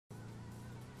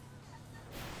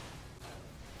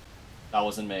That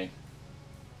wasn't me.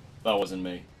 That wasn't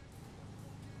me.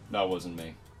 That wasn't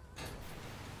me.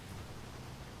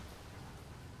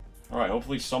 Alright,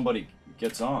 hopefully somebody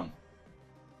gets on.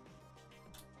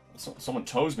 Someone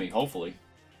tows me, hopefully.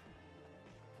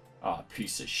 Ah,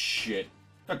 piece of shit.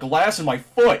 Got glass in my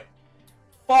foot!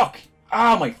 Fuck!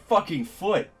 Ah, my fucking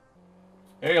foot!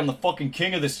 Hey, I'm the fucking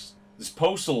king of this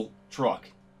postal truck.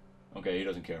 Okay, he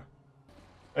doesn't care.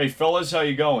 Hey, fellas, how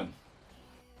you going?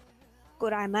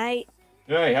 Good eye, mate.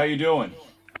 Hey, how you doing?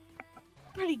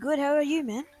 Pretty good. How are you,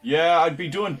 man? Yeah, I'd be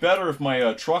doing better if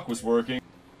my truck was working.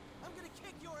 I'm gonna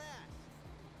kick your ass.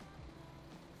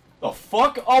 The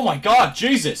fuck? Oh my god,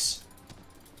 Jesus!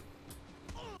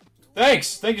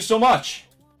 Thanks! Thank you so much!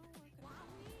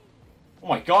 Oh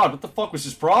my god, what the fuck was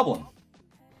his problem?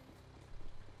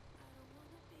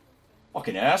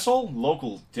 Fucking asshole?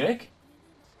 Local dick?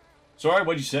 Sorry,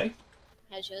 what'd you say?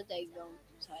 How's your day going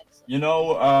besides? You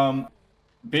know,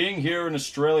 being here in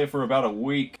Australia for about a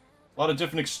week, a lot of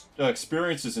different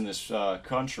experiences in this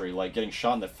country, like getting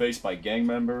shot in the face by gang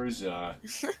members,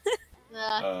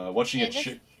 watching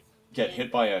it get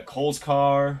hit by a Coles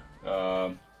car,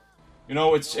 you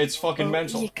know, it's fucking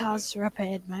mental. Your car's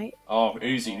repaired, mate. Oh,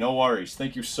 easy, no worries.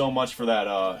 Thank you so much for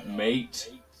that,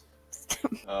 mate.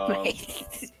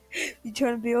 Mate. You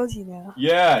trying to be Aussie now?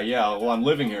 Yeah, well, I'm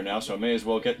living here now, so I may as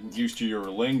well get used to your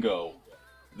lingo.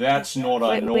 That's not a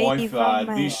Wait, where you knife, from,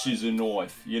 mate? this is a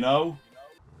knife, you know?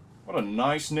 What a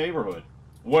nice neighborhood.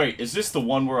 Wait, is this the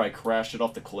one where I crashed it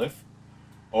off the cliff?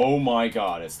 Oh my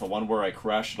god, it's the one where I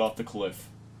crashed it off the cliff.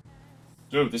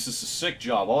 Dude, this is a sick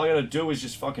job. All I gotta do is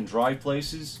just fucking drive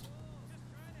places.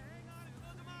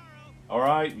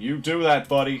 Alright, you do that,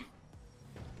 buddy.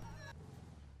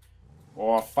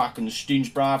 Oh, fucking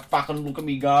stinge, bro. Fucking look at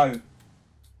me go.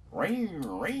 Put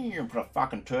a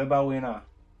fucking turbo in her.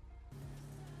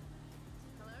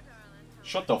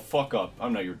 Shut the fuck up.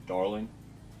 I'm not your darling.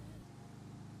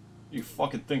 You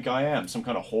fucking think I am? Some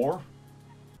kind of whore?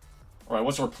 Alright,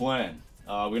 what's our plan?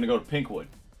 We're gonna go to Pinkwood.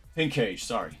 Pink Cage,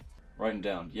 sorry. Writing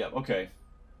down. Yep, okay.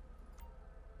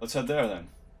 Let's head there then.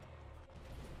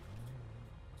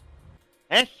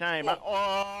 That's shame.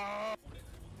 Oh.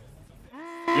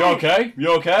 You okay?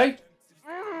 You okay?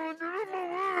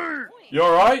 You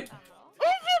alright?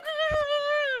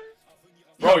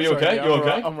 Bro, you okay? You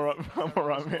okay? I'm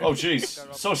alright, man. Oh,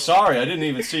 jeez. So sorry, I didn't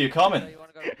even see you coming.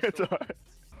 It's alright.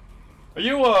 Are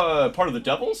you, part of the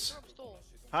Devils?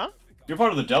 Huh? You're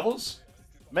part of the Devils?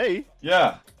 Me?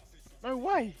 Yeah. No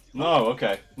way. No,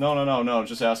 okay. No.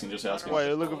 Just asking. Wait,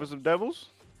 you're looking for some devils?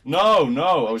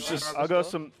 No. I was just... I got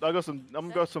some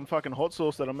fucking hot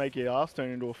sauce that'll make your ass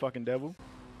turn into a fucking devil.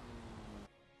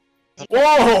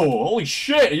 Whoa! Holy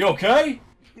shit! Are you okay?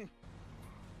 You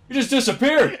just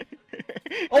disappeared!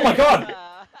 Oh my god!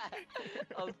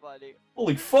 That was funny.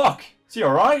 Holy fuck! Is he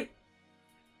alright?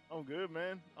 I'm good,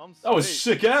 man. I'm That was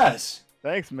sweet. sick ass!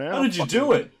 Thanks, man. How did you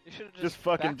do it? You should've Just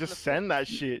fucking send that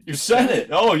shit. You sent it!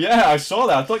 Oh yeah, I saw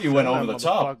that. I thought you went over the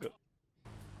top. Motherfucker.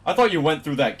 I thought you went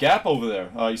through that gap over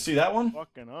there. You see that one? I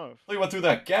Fucking oath. thought you went through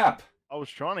that gap. I was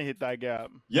trying to hit that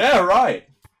gap. Yeah, right!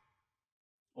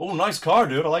 Oh, nice car,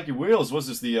 dude. I like your wheels. Was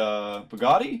this the,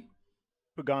 Bugatti?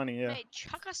 Pagani, yeah. Hey,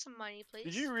 chuck us some money, please.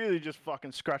 Did you really just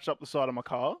fucking scratch up the side of my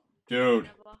car? Dude.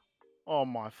 Never. Oh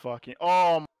my fucking.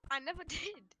 Oh. I never did.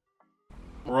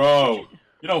 Bro.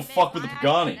 You don't Man, fuck with the my eyes, I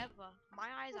Pagani. never. My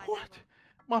eyes, I What? never.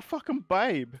 My fucking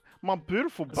babe. My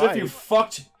beautiful As if babe. you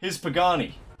fucked his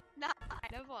Pagani. Nah, I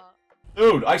never.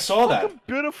 Dude, I saw that. Fucking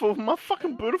beautiful. My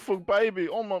fucking beautiful baby.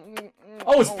 Oh my.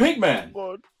 Oh, it's my Pink Man.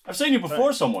 God. I've seen you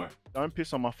before somewhere. Don't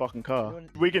piss on my fucking car.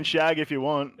 We can shag if you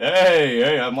want.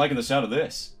 Hey, I'm liking the sound of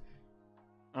this.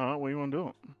 Alright, what do you want to do?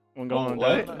 Want to go Oh, on a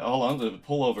wait, date? hold on, to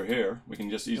pull over here. We can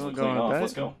just easily wanna go clean on a off. date?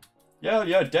 Let's go.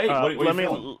 Yeah, date. Alright, What are you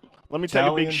feeling? let me take a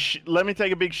Italian? big let me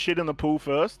take a big shit in the pool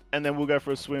first, and then we'll go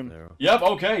for a swim. Yep,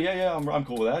 okay, yeah, I'm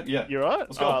cool with that. Yeah, You alright?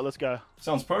 Let's go. Alright, let's go.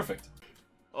 sounds perfect.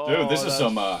 Oh, Dude, this is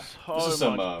some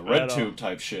so much red better. tube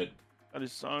type shit. That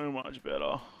is so much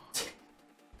better.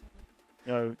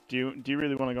 Yo, do you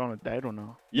really want to go on a date or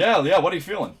not? Yeah, what are you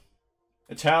feeling?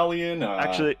 Italian,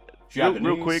 Actually, Japanese?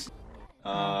 real quick.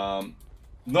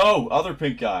 No, other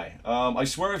pink guy. I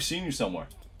swear I've seen you somewhere.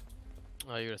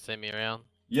 Oh, you're gonna send me around?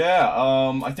 Yeah,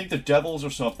 I think the Devils or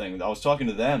something. I was talking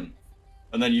to them,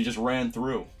 and then you just ran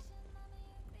through.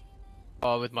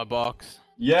 Oh, with my box.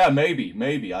 Yeah,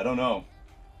 maybe. I don't know.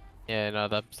 Yeah, no,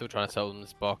 I'm still trying to sell them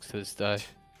this box to this day.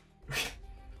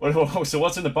 So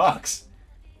what's in the box?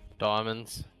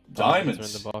 Diamonds. Diamonds? are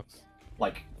in the box.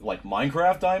 Like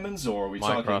Minecraft diamonds, or are we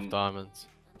Minecraft talking? diamonds.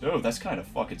 Dude, that's kind of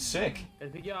fucking sick.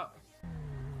 Let's pick you up.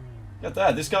 Get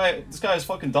that. This guy has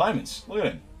fucking diamonds. Look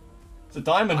at him. It's a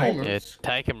diamond holder. Yeah,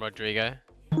 take him, Rodrigo.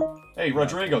 Hey,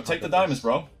 Rodrigo, take the diamonds,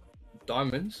 bro.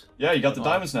 Diamonds? Yeah, you got the Oh,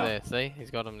 diamonds now. There, see?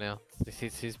 He's got them now. This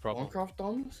is his problem. Minecraft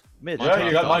diamonds? Mitch, Yeah,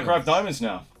 you got Minecraft Minecraft diamonds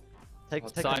now. take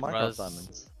What's the Side Minecraft Raz.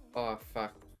 diamonds. Oh,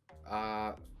 fuck.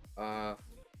 I,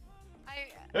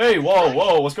 Hey,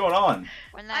 whoa, what's going on?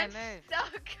 When they I'm move.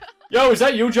 stuck. Yo, is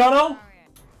that you, Jono?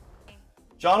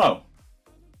 Jono.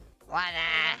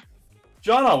 Wanna?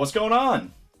 Jono, what's going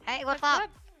on? Hey, what's up?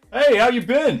 Hey, how you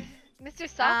been? Mr.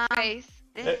 Softface?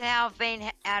 This is how I've been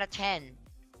out of 10.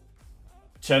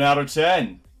 10 out of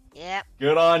 10. Yep.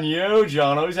 Good on you,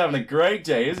 Jono. He's having a great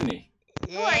day, isn't he?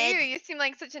 Who are you? You seem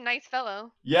like such a nice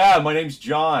fellow. Yeah, my name's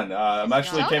John. I'm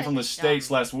actually John. came from the States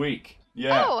John. last week.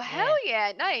 Yeah. Oh, hell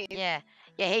yeah. Nice. Yeah.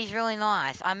 Yeah, he's really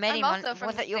nice. I met I'm him on, also from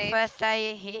was the it your States. first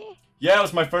day here? Yeah, it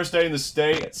was my first day in the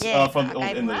States. Yeah, From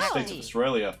okay, in the wow. States of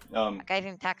Australia. I gave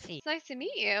him taxi. It's nice to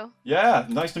meet you. Yeah,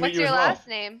 nice to meet What's you your as well. last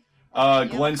name? You have a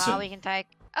car Glenson. we can take?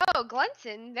 Oh,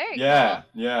 Glunson. Very Yeah,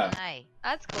 cool. yeah. Hey.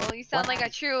 That's cool. You sound What? like a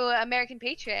true American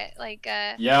patriot. Like,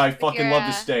 Yeah, I fucking your, love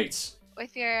the States.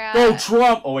 with your, Go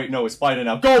Trump! Oh wait, no, it's Biden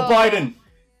now. Go Oh. Biden!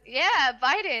 Yeah,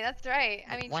 Biden. That's right.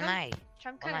 I mean, One Trump, A.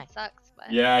 Trump One kind of A. sucks,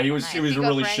 but. Yeah, he was Nice. he was He a go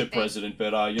really for shit anything. president,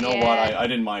 but you know what? Yeah. I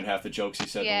didn't mind half the jokes he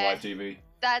said Yeah. on live TV.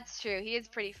 That's true. He is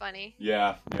pretty funny.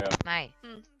 Yeah. Hey.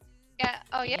 Yeah.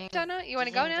 Oh, yeah, You- Jonah? You want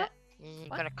to go now? You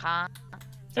What? got a car?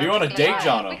 Are you on a Yeah. date, Yeah,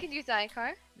 Jono? We can use that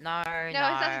car. No, No, it's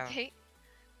not a date.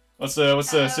 What's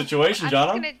the situation,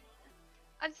 Jono?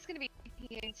 I'm just gonna be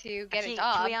here to get Actually, a should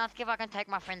job. we ask if I can take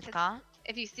my friend's car?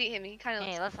 If you see him, he kind of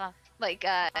Yeah, looks let's like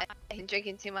he's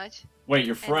drinking too much. Wait,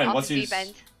 your and friend? off What's the his? deep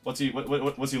end. What's he?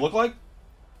 What's he look like?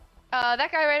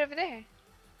 That guy right over there,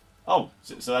 Oh,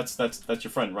 so that's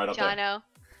your friend right up there. Jono.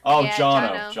 Oh, Yeah,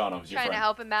 Jono's your Trying to friend.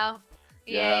 help him out.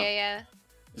 Yeah. Yeah.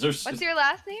 Is there What's your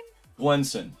last name?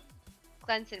 Glenson?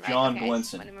 Glenson, right? John okay, Glenson, I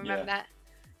just want to remember yeah. that.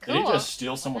 Did he Cool. just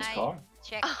steal someone's Nice. car?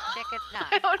 Check it. No.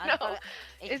 I don't I've got know. it.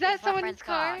 Is It's that my someone's friend's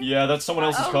car? Yeah, that's someone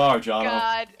else's Oh, car, Jono.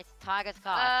 God. It's Tiger's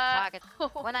car. Uh,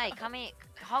 Tiger's. When I come here,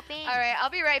 hop in. All right,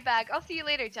 I'll be right back. I'll see you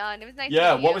later, John. It was nice.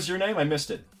 Yeah, meeting what you. was your name? I missed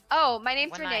it. Oh, my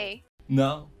name's When Renee.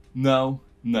 No.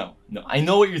 I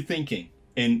know what you're thinking,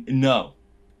 and no,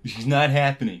 this is not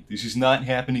happening. This is not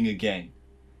happening again.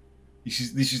 This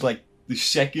is like the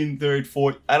second, third,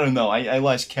 fourth. I don't know. I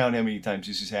lost count how many times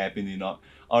this has happened in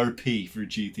RP for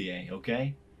GTA.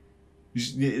 Okay,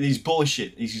 this is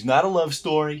bullshit. This is not a love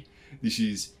story. This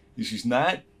is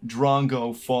not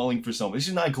Drongo falling for someone. This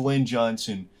is not Glenn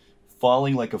Johnson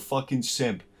falling like a fucking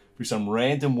simp for some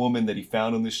random woman that he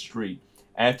found on the street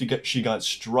after she got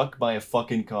struck by a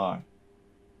fucking car.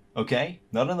 Okay?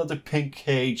 Not another pink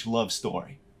cage love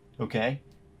story. Okay?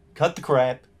 Cut the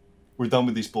crap. We're done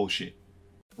with this bullshit.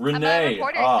 Renee. I'm a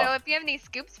reporter, so if you have any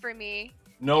scoops for me.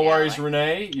 No Yeah, worries, like-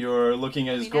 Renee. You're looking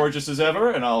as me know. gorgeous as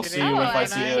ever, and I'll Good see you Oh, if I I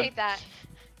see you. appreciate that.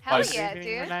 Hell I see- yeah,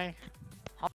 dude.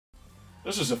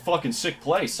 This is a fucking sick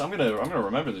place. I'm gonna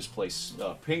remember this place.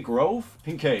 Pink Grove?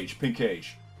 Pink Cage.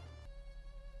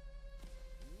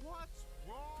 What's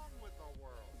wrong with the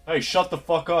world? Hey, shut the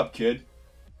fuck up, kid.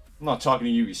 I'm not talking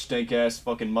to you, you stank ass,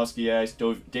 fucking musky ass,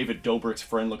 David Dobrik's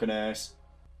friend looking ass.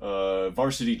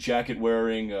 Varsity jacket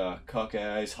wearing, cuck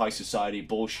ass, high society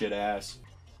bullshit ass.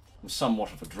 I'm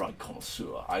somewhat of a drug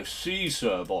connoisseur. I see,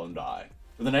 Sir Bondi.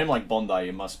 With a name like Bondi,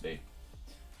 you must be.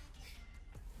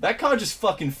 That car just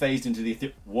fucking phased into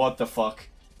the what the fuck?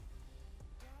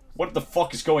 What the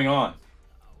fuck is going on?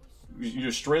 You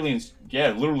Australians, yeah,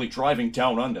 literally driving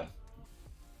down under.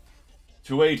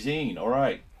 218,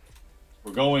 alright.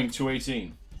 We're going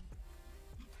 218.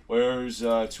 Where's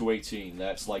 218?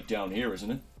 That's like down here, isn't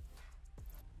it?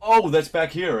 Oh, that's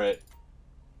back here, right?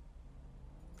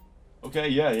 Okay,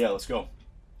 yeah, let's go.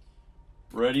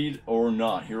 Ready or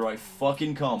not, here I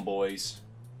fucking come, boys.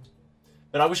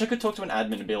 But I wish I could talk to an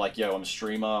admin and be like, yo, I'm a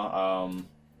streamer,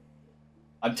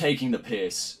 I'm taking the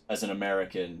piss as an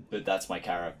American, but that's my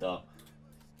character.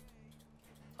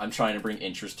 I'm trying to bring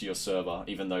interest to your server,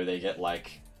 even though they get,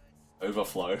 like,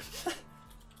 overflow.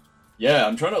 Yeah,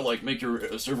 I'm trying to, like, make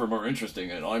your server more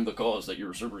interesting, and I'm the cause that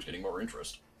your server's getting more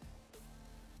interest.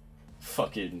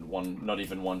 Fucking not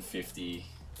even 150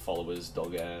 followers,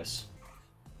 dog ass.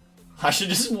 I should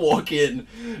just walk in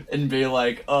and be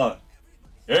like,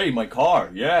 hey, my car.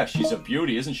 Yeah, she's a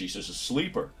beauty, isn't she? She's a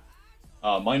sleeper.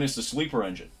 Minus the sleeper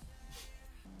engine.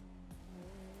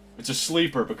 It's a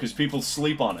sleeper because people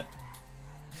sleep on it.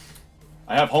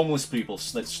 I have homeless people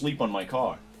that sleep on my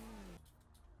car.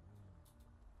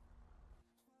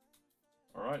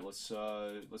 All right, let's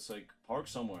like park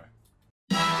somewhere.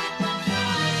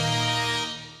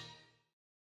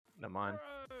 Never mind.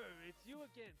 It's you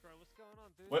again, bro. What's going on,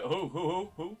 dude? Wait,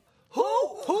 who?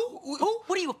 Who Who?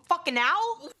 What are you, a fucking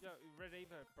owl? Yo, red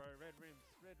Evo, bro. Red rims.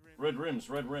 Red rims. Red rims,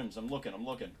 red rims. I'm looking. Right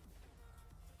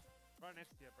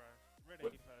next to you, bro. Red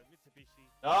Evo, Mitsubishi.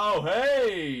 Oh,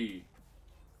 hey!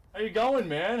 How you going,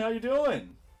 man? How you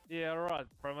doing? Yeah, alright,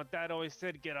 bro. My dad always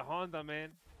said get a Honda, man.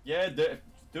 Yeah,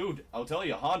 dude, I'll tell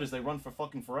you, Hondas, they run for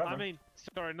fucking forever. I mean,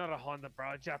 sorry, not a Honda,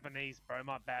 bro. Japanese, bro.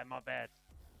 My bad.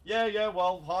 Yeah,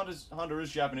 well, Honda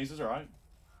is Japanese, it's alright.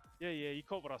 Yeah, you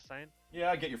caught what I was saying.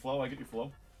 Yeah, I get your flow,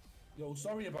 Yo,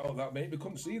 sorry about that, mate. We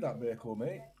couldn't see that vehicle,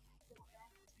 mate.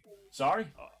 Sorry?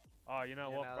 Oh, you know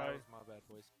what, no, bro? that was my bad,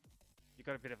 boys. You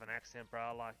got a bit of an accent, bro.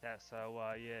 I like that. So,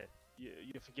 yeah,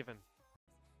 you're forgiven.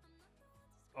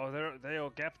 Oh, they all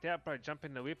gapped out, bro. Jump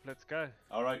in the whip. Let's go.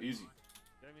 Alright, easy.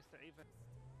 Go, Mr. Even.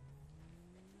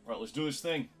 Alright, let's do this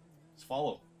thing. Let's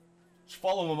follow. Let's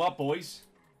follow them up, boys.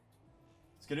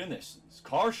 Let's get in this. This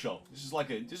car show. This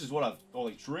is what I've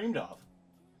only dreamed of.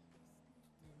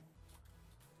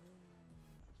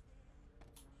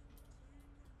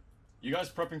 You guys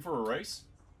prepping for a race?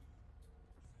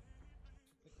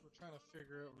 I think we're trying to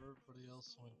figure out where everybody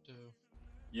else went to.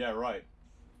 Yeah, right.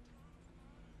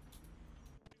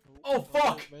 Oh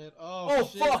fuck! Man. Oh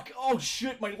shit. fuck! Oh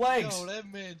shit, my legs! Yo,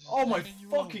 that man just Oh my ran you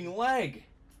fucking over. leg!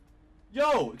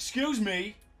 Yo, excuse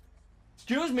me!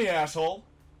 Excuse me, asshole!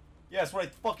 Yeah, that's what I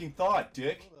fucking thought,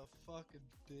 dick. What a fucking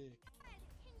dick.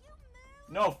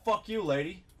 No, fuck you,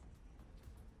 lady.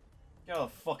 Get out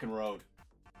of the fucking road.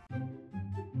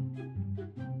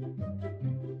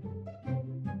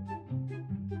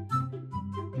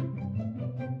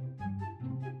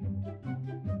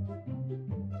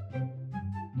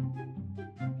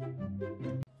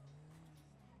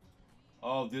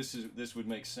 Oh, this would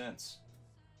make sense.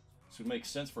 This would make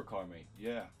sense for CarMate,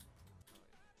 yeah.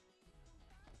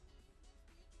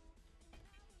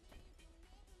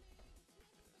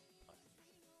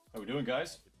 How we doing,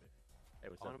 guys? Hey,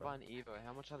 what's I want up, to buy an Evo.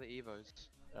 How much are the Evos?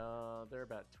 They're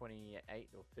about 28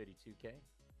 or 32k.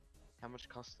 How much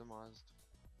customized?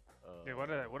 Yeah, what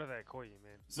do they call you,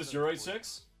 man? Is this your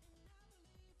 86?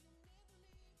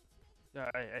 Yeah,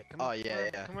 hey, come Oh, on.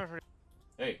 yeah. Come over.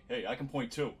 Hey, I can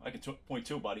point two. I can point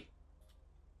two, buddy.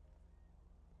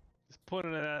 Just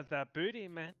putting it at that booty,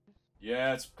 man.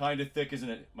 Yeah, it's kind of thick, isn't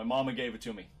it? My mama gave it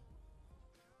to me.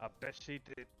 I bet she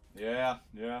did. Yeah.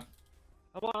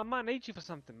 I might need you for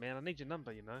something, man. I need your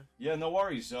number, you know. Yeah, no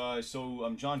worries. So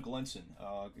I'm John Glenson.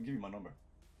 I'll give you my number.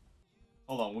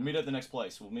 Hold on, we'll meet at the next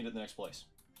place. Getting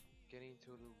into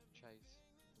a little chase.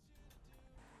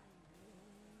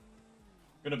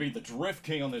 I'm gonna be the Drift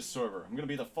King on this server. I'm gonna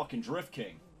be the fucking Drift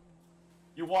King.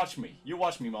 You watch me. You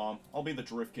watch me, Mom. I'll be the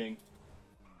Drift King.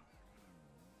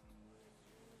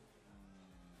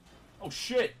 Oh,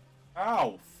 shit.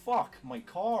 Ow. Fuck. My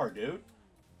car, dude.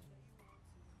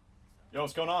 Yo,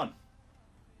 what's going on?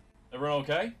 Everyone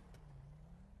okay? I have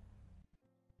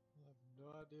no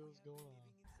idea what's going on.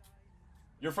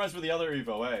 You're friends with the other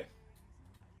Evo, eh?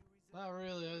 Not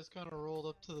really, I just kind of rolled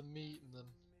up to the meet and then...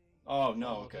 Oh, no,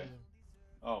 followed okay. him.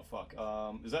 Oh, fuck.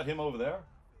 Is that him over there?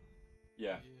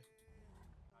 Yeah.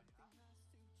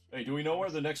 Hey, do we know where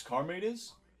the next car mate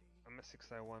is? I'm at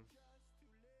 601.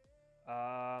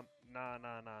 Nah.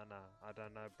 I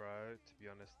don't know, bro, to be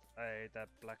honest. Hey, that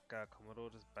black Commodore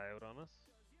just bailed on us.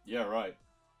 Yeah, right.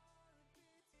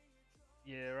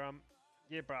 Yeah,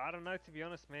 bro, I don't know, to be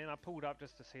honest, man. I pulled up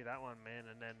just to see that one, man,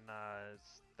 and then,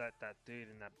 that dude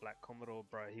in that black Commodore,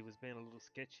 bro, he was being a little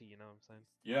sketchy, you know what I'm saying?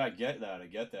 Yeah, I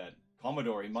get that.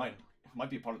 Commodore, he might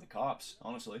be part of the cops,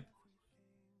 honestly.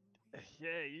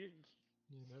 Yeah, you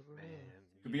never know.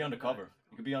 He could be undercover.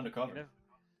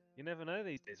 You never know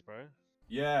these days, bro.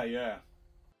 Yeah.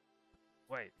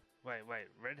 Wait.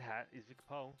 Red Hat is Vic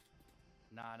Pole.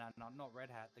 No, not Red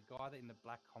Hat. The guy that in the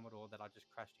black Commodore that I just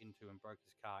crashed into and broke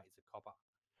his car is a copper.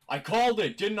 I called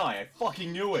it, didn't I? I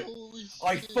fucking knew it.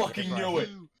 I fucking knew it.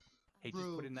 He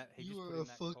just put in that. He just put in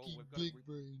that call.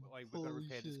 We've got to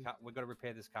repair this car. We've got to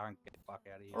repair this car and get the fuck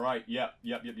out of here. All right. Yep.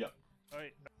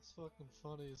 Wait. It's fucking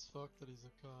funny as fuck that he's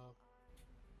a cop.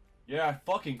 Yeah, I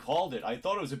fucking called it. I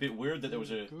thought it was a bit weird that there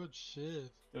was a good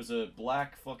shit. There was a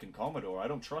black fucking Commodore. I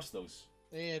don't trust those.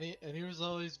 Hey, and he was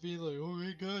always being like, "Oh,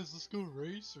 hey guys, let's go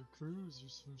race or cruise or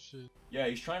some shit." Yeah,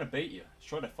 he's trying to bait you. He's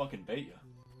trying to fucking bait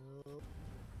you.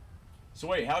 So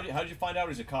wait, how did you find out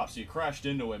he's a cop? So you crashed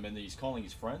into him and he's calling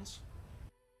his friends?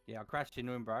 Yeah, I crashed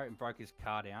into him, bro, and broke his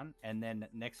car down. And then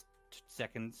next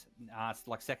seconds,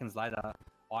 like seconds later,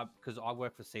 because I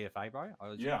work for CFA, bro.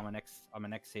 I'm an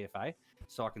ex CFA,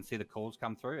 so I can see the calls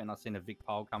come through, and I've seen a Vic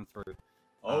Pole come through.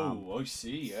 Oh, I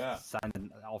see. Yeah. Saying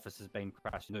the office has been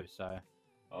crashed into, so.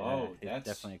 Oh, yeah, that's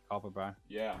definitely a copper, bro.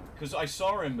 Yeah, because I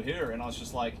saw him here, and I was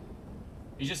just like,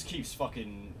 He just keeps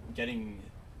fucking getting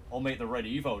old mate the Red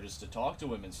Evo just to talk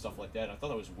to him and stuff like that. I thought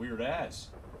that was weird ass.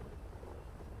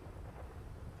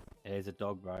 Yeah, he's a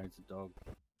dog, bro. It's a dog.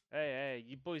 Hey,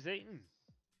 you boys eating?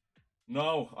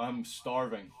 No, I'm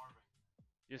starving.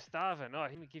 You're starving. Oh,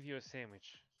 let me give you a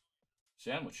sandwich.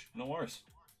 Sandwich, no worries.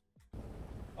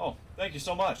 Oh, thank you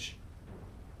so much.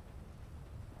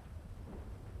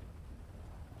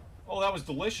 Oh, that was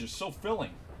delicious. So filling.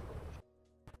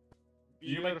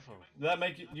 Beautiful. Did that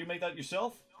make you make that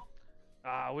yourself?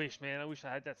 Ah, I wish, man. I wish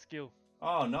I had that skill.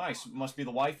 Oh, nice. Must be the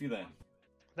wifey then.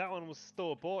 That one was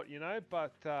store bought, you know,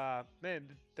 but man,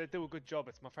 they do a good job.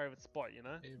 It's my favorite spot, you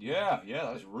know. Yeah,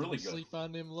 that was really Don't good. Sleep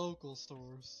on them local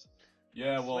stores.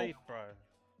 Yeah, well, Sleep, bro.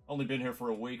 only been here for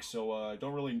a week, so I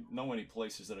don't really know any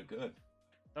places that are good.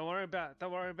 Don't worry about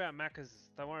Macca's.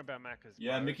 Don't worry about Macca's.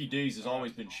 Yeah, bro. Mickey D's has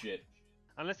always been shit.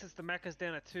 Unless it's the Macca's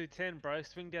down at 210, bro.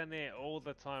 Swing down there all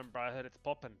the time, bro. I heard it's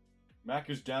popping.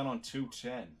 Macca's down on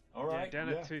 210. All right. Yeah, down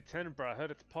at 210, bro. I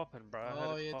heard it's popping, bro. I heard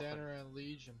Oh it's yeah, popping. down around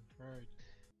Legion. Right.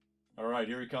 All right,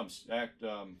 here he comes. Act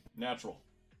natural.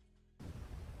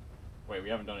 Wait, we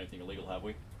haven't done anything illegal, have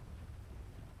we?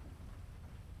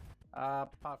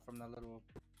 Apart from the little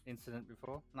incident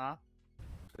before, nah.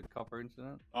 The copper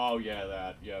incident. Oh yeah,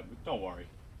 that. Yeah, but don't worry.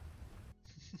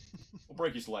 We'll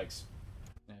break his legs.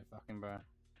 Yeah, fucking bro.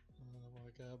 Oh my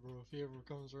god, bro! If he ever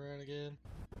comes around again.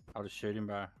 I'll just shoot him,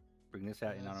 bro. Bring this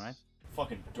out, you know what I mean?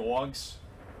 Fucking dogs.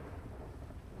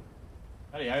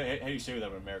 How do you say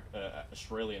that with an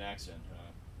Australian accent?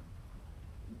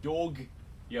 Dog.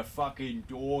 You fucking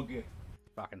dog.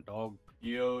 Fucking dog.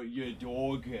 You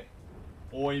dog.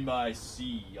 I'm a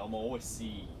C. I'm a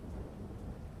Aussie.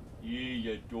 Yeah,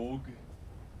 you dog.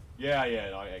 Yeah,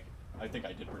 I think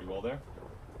I did pretty well there.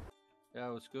 Yeah,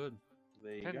 it was good.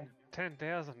 There you go.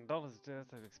 $10,000.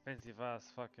 That's an expensive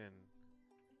ass fucking.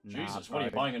 Jesus, Nah, what are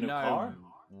you bro. buying a new no car?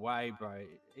 way, bro.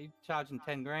 He charging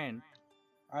 10 grand.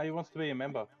 He wants to be a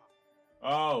member.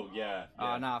 Oh yeah.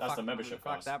 Oh nah, that's fuck, the membership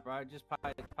fuck cost. that, bro. Just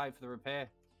pay for the repair.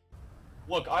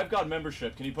 Look, I've got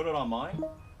membership. Can you put it on mine?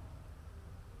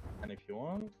 And if you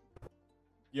want,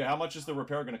 Yeah. How much is the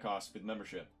repair going to cost with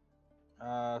membership?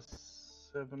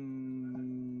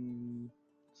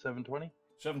 720.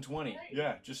 720.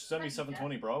 Yeah, just send me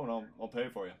 720, bro, and I'll pay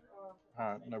it for you.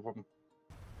 Alright, no problem.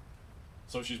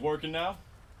 So she's working now.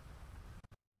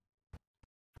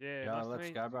 Yeah, Yeah, nice to let's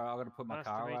meet go, bro. I gotta put my nice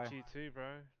car to away. meet you too, bro.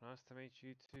 Nice to meet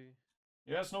you too.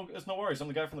 Yeah, it's no worries. I'm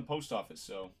the guy from the post office,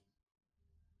 so.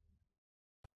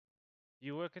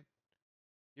 You work at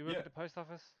the post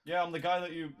office? Yeah, I'm the guy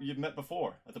that you met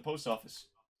before at the post office.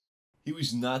 He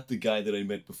was not the guy that I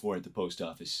met before at the post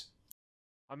office.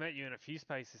 I met you in a few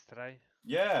spaces today.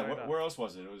 Yeah, Straight up. where else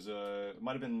was it? It was it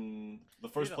might have been the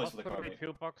first place with the car.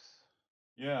 Pillbox.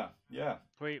 Yeah.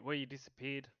 Where you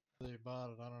disappeared. They bought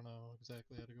it. I don't know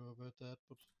exactly how to go about that,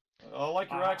 but I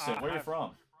like your accent. Where are you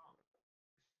from?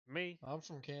 Me? I'm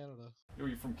from Canada.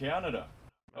 You're from Canada.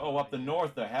 Oh, up the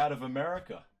north, the hat of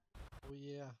America. Oh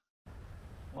yeah.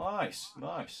 Nice.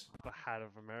 The hat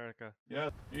of America.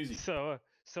 Yeah, easy. So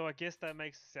I guess that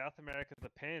makes South America the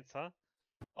pants, huh?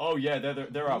 Oh yeah,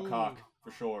 they're out Ooh. cock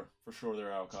for sure. For sure,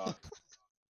 they're out cock.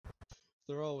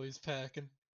 They're always packing.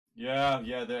 Yeah,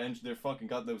 they're fucking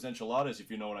got those enchiladas, if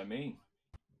you know what I mean.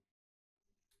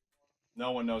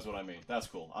 No one knows what I mean. That's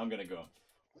cool. I'm gonna go.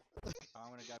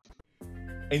 I'm gonna go.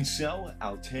 And so,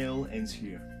 our tale ends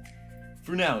here.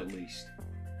 For now, at least.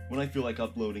 When I feel like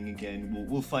uploading again,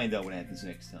 we'll find out what happens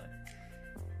next time.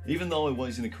 Even though it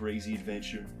wasn't a crazy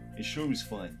adventure, it sure was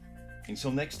fun. And so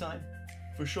next time,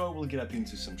 for sure we'll get up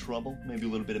into some trouble, maybe a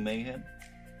little bit of mayhem,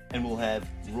 and we'll have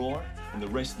Roar and the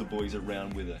rest of the boys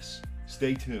around with us.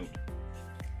 Stay tuned.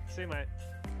 See you, mate.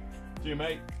 See you,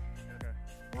 mate.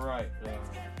 Okay. Alright, let's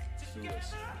do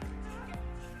this.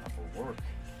 Not for work.